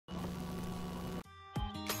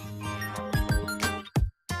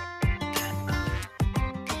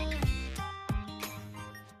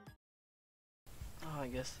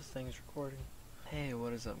guess this thing's recording. Hey,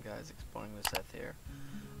 what is up, guys? Exploring the Seth here.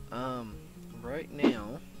 Right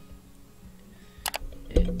now,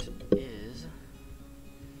 it is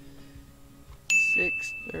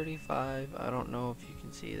 6:35. I don't know if you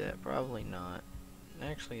can see that. Probably not.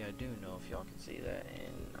 Actually, I do know if y'all can see that,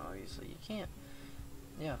 and obviously you can't.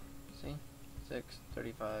 Yeah, see?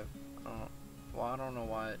 6:35. I don't know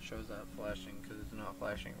why it shows that flashing, because it's not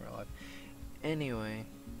flashing in real life. Anyway,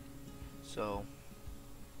 so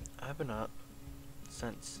I've been up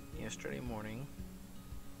since yesterday morning.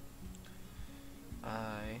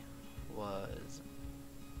 I was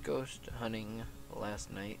ghost hunting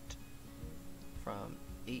last night from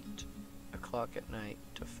 8 o'clock at night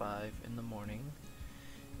to 5 in the morning,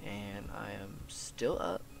 and I am still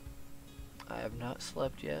up. I have not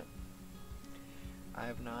slept yet. I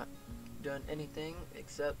have not done anything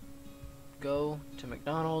except go to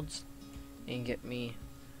McDonald's and get me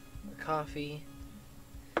a coffee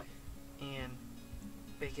and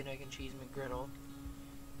bacon, egg, and cheese McGriddle,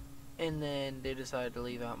 and then they decided to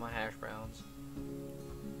leave out my hash browns.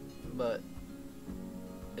 But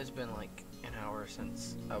it's been like an hour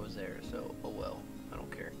since I was there, so oh well, I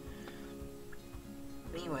don't care.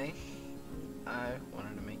 Anyway, I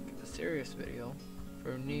wanted to make a serious video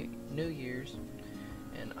for New Year's,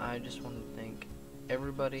 and I just want to thank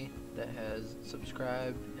everybody that has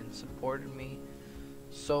subscribed and supported me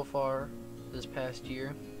so far this past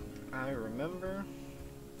year. I remember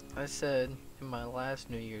I said in my last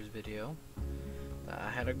New Year's video that I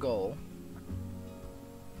had a goal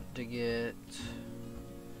to get,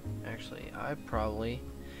 actually I probably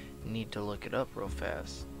need to look it up real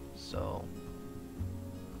fast, so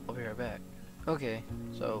I'll be right back. Okay,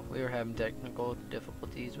 so we were having technical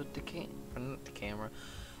difficulties with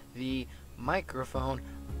the microphone.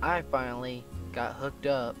 I finally got hooked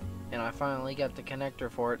up, and I finally got the connector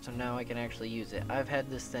for it, so now I can actually use it. I've had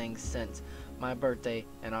this thing since my birthday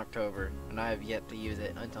in October, and I have yet to use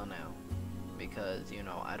it until now, because, you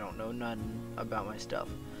know, I don't know nothing about my stuff.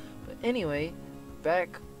 But anyway,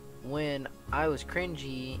 back when I was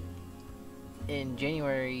cringy in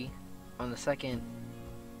January on the 2nd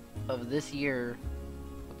of this year,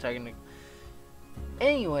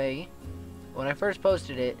 anyway, when I first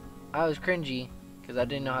posted it, I was cringy because I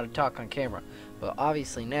didn't know how to talk on camera, but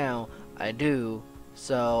obviously now I do.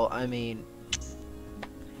 So I mean,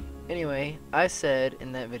 anyway, I said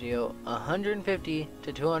in that video 150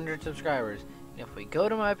 to 200 subscribers, and if we go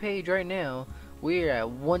to my page right now, we're at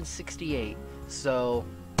 168. So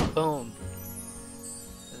boom,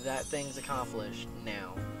 that thing's accomplished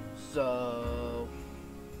now. So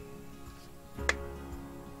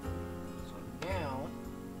now,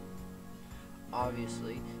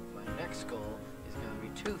 obviously, my next goal is going to be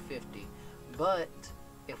 250. But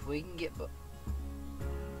if we can get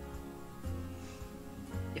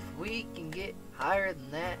higher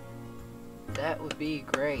than that, that would be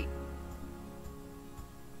great.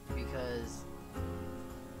 Because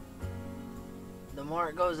the more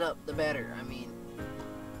it goes up, the better. I mean,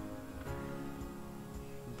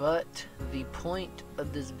 but the point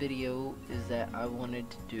of this video is that I wanted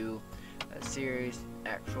to do a serious,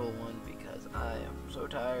 actual one, because I am so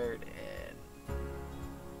tired, and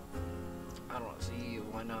I don't see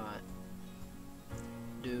why not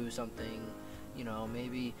do something, you know,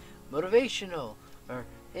 maybe motivational or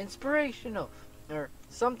inspirational or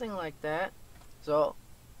something like that. So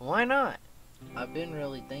why not? I've been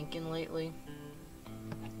really thinking lately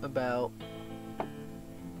about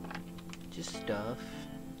just stuff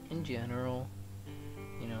in general,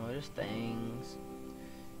 you know, just things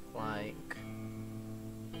like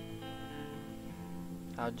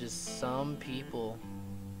how just some people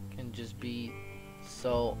can just be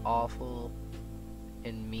so awful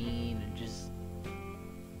and mean and just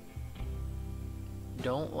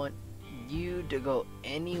don't want you to go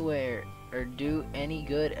anywhere or do any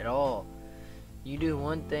good at all. You do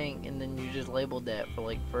one thing and then you just labeled that for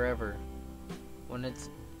like forever, when it's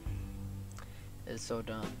so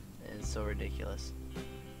dumb and it's so ridiculous.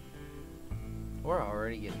 We're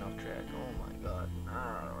already getting off track. Oh my god,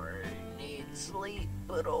 I already need sleep,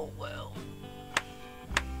 but oh well.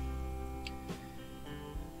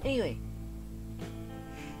 Anyway, I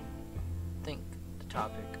think the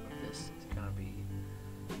topic of this is gonna be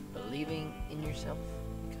believing in yourself,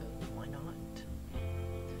 because why not?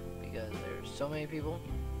 Because there's so many people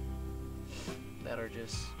that are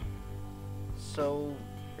just so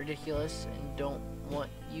ridiculous and don't want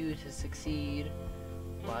you to succeed,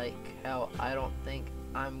 like how I don't think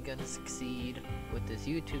I'm gonna succeed with this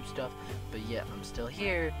YouTube stuff, but yet I'm still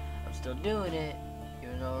here, I'm still doing it,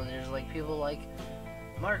 even though there's like people like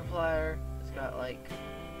Markiplier that's got like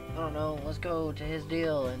I don't know, let's go to his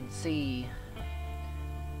deal and see.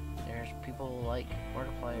 There's people like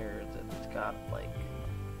Markiplier that's got like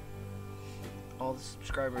all the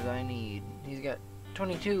subscribers I need. He's got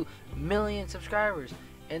 22 million subscribers.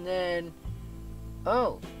 And then,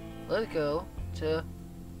 oh, let's go to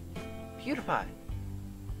PewDiePie.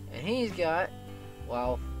 And he's got,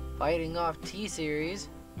 while fighting off T-Series,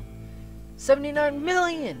 79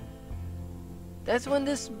 million. That's when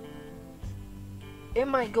this, it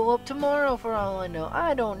might go up tomorrow for all I know.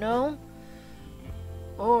 I don't know.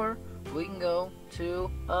 Or we can go to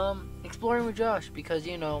Exploring with Josh, because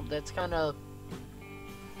you know that's kind of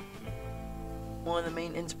one of the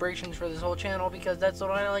main inspirations for this whole channel, because that's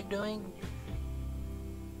what I like doing.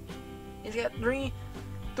 He's got 3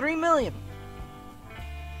 million.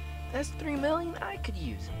 That's 3 million I could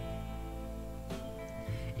use.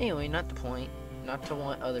 Anyway, not the point. Not to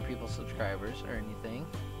want other people's subscribers or anything.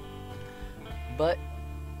 But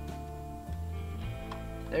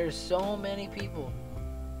there's so many people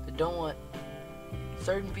that don't want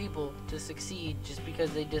certain people to succeed just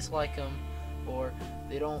because they dislike them, or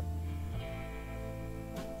they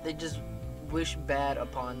just wish bad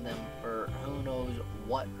upon them for who knows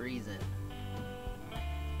what reason.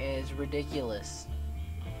 And it's ridiculous.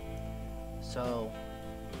 So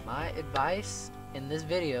my advice in this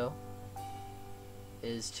video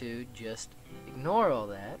is to just ignore all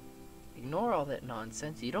that. Ignore all that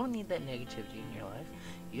nonsense. You don't need that negativity in your life.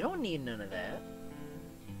 You don't need none of that.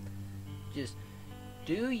 Just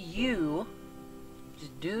do you.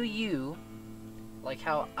 Just do you. Like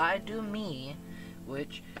how I do me.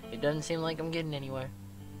 Which, it doesn't seem like I'm getting anywhere.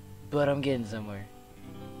 But I'm getting somewhere.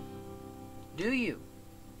 Do you.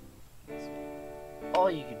 That's all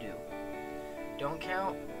you can do. Don't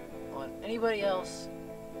count on anybody else.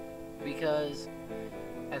 Because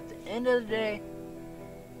at the end of the day,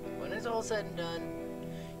 when it's all said and done,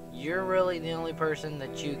 you're really the only person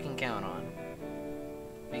that you can count on.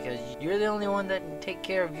 Because you're the only one that can take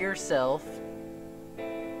care of yourself.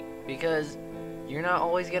 Because you're not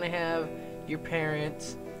always going to have your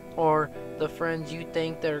parents or the friends you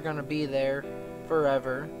think that are going to be there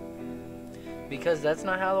forever. Because that's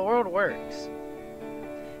not how the world works.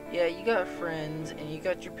 Yeah, you got friends and you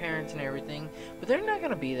got your parents and everything, but they're not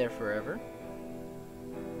going to be there forever.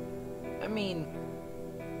 I mean,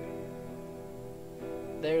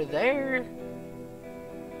 they're there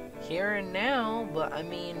here and now, but I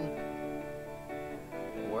mean,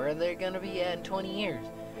 where are they going to be at in 20 years?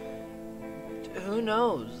 Who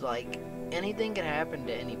knows? Like, anything can happen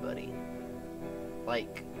to anybody.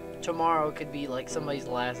 Like, tomorrow could be like somebody's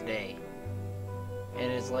last day. And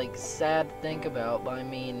it's like sad to think about, but I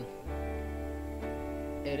mean,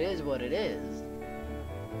 it is what it is.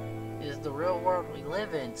 It's the real world we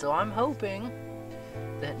live in. So I'm hoping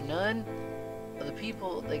that none of the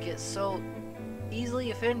people that get so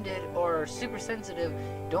easily offended or super sensitive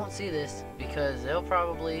don't see this, because they'll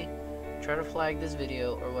probably try to flag this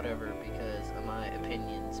video or whatever because of my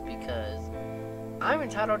opinions, because I'm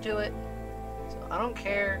entitled to it. So I don't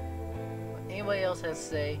care what anybody else has to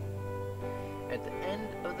say. At the end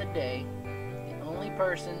of the day, the only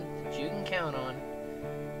person that you can count on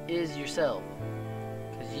is yourself.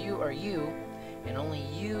 Because you are you, and only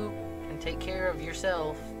you can take care of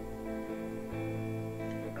yourself.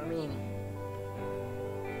 I mean,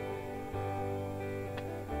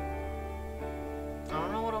 I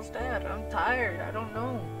don't know what else to add. I'm tired. I don't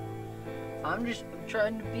know. I'm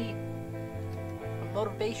trying to be a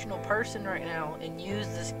motivational person right now and use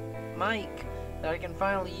this mic that I can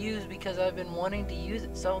finally use, because I've been wanting to use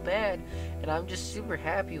it so bad, and I'm just super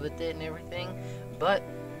happy with it and everything. But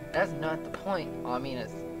that's not the point. I mean,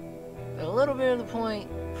 it's a little bit of the point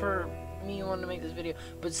for me wanting to make this video,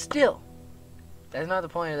 but still, that's not the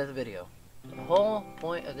point of this video. The whole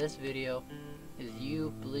point of this video is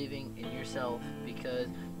you believing in yourself, because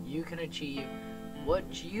you can achieve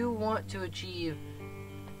what you want to achieve,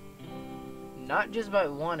 not just by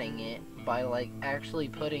wanting it, by like actually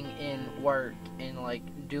putting in work and like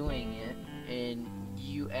doing it, and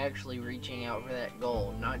you actually reaching out for that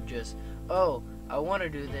goal, not just, oh, I want to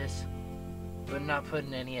do this, but not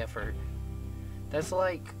putting any effort. That's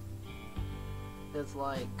like, just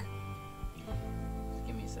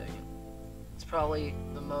give me a second. It's probably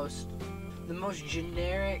the most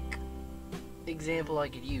generic example I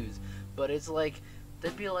could use, but it's like,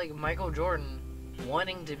 that'd be like Michael Jordan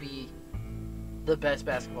wanting to be the best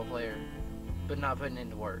basketball player, but not putting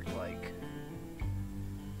into work. Like,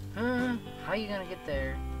 how you gonna get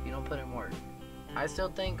there if you don't put in work? I still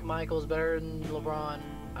think Michael's better than LeBron.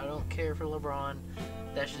 I don't care for LeBron.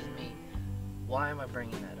 That's just me. Why am I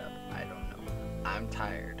bringing that up? I don't know. I'm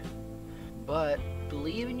tired. But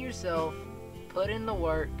believe in yourself, put in the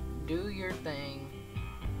work, do your thing,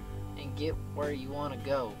 and get where you want to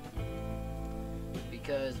go.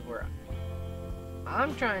 Because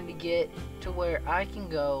I'm trying to get to where I can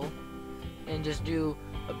go and just do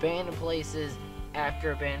abandoned places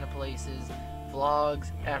after abandoned places,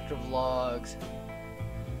 vlogs after vlogs,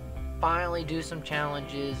 finally do some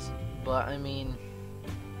challenges. But I mean,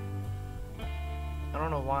 I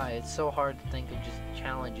don't know why it's so hard to think of just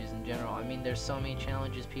challenges in general. I mean, there's so many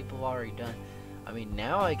challenges people have already done. I mean,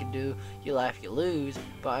 now I can do You Laugh, You Lose,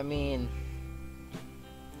 but I mean,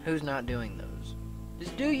 who's not doing those?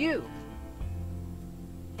 Just do you.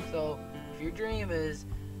 So, if your dream is,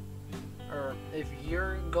 or if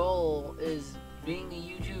your goal is being a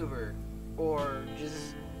YouTuber, or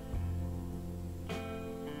just,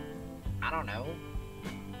 I don't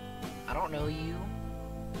know you.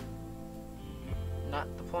 Not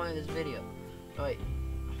the point of this video. Wait.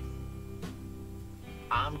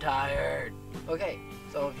 I'm tired. Okay,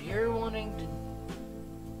 so if you're wanting to,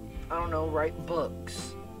 I don't know, write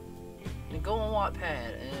books, then go on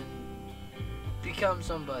Wattpad and become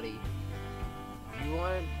somebody. If you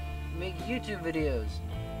want to make YouTube videos,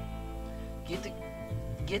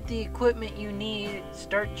 get the equipment you need,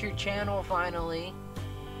 start your channel finally.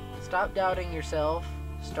 Stop doubting yourself,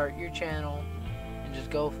 start your channel, and just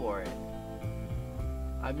go for it.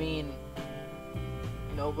 I mean,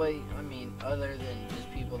 nobody, other than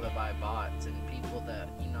just people that buy bots and people that,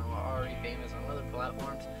 are already famous on other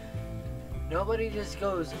platforms, nobody just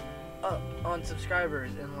goes up on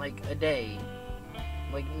subscribers in like a day.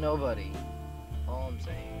 Like, nobody. All I'm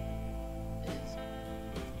saying is,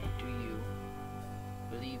 do you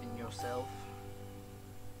believe in yourself?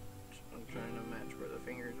 I'm trying to match where the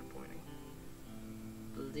fingers are pointing.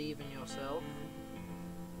 Believe in yourself.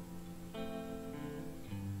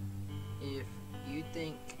 If you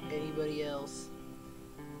think anybody else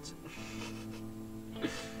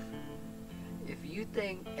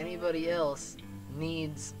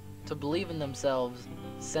needs to believe in themselves,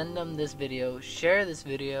 send them this video, share this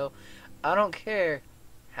video. I don't care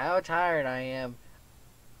how tired I am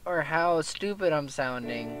or how stupid I'm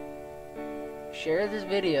sounding. Share this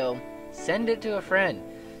video, send it to a friend,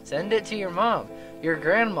 send it to your mom, your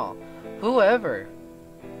grandma, whoever.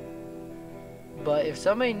 But if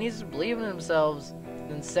somebody needs to believe in themselves,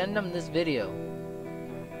 then send them this video.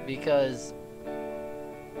 Because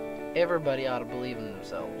everybody ought to believe in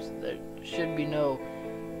themselves. There should be no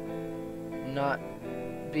not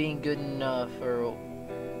being good enough or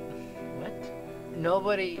what?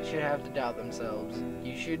 Nobody should have to doubt themselves.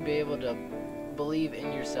 You should be able to believe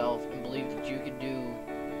in yourself and believe that you can do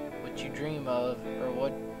what you dream of or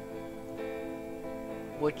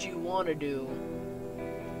what you want to do.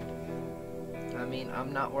 I mean,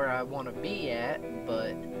 I'm not where I want to be at,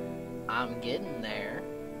 but I'm getting there.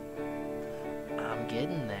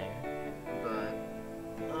 But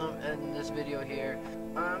I'm ending this video here.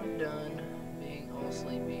 I'm done being all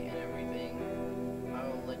sleepy and everything. I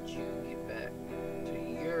will let you get back to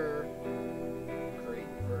your great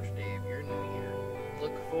first day of your new year.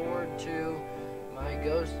 Look forward to my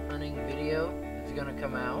ghost hunting video. It's gonna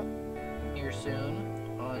come out here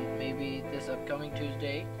soon on maybe this upcoming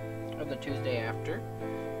Tuesday or the Tuesday after,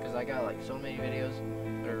 because I got like so many videos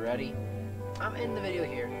that are ready. I'm in the video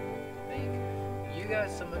here. Thank you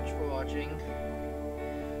guys so much for watching.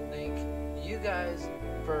 Thank you guys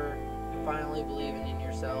for finally believing in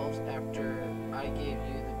yourselves after I gave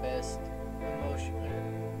you the best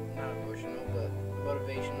not emotional, but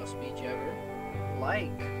motivational speech ever.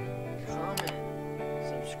 Like, comment,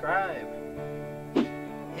 subscribe,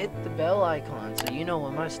 hit the bell icon so you know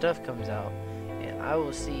when my stuff comes out. And I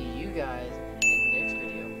will see you guys in the next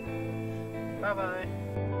video. Bye bye.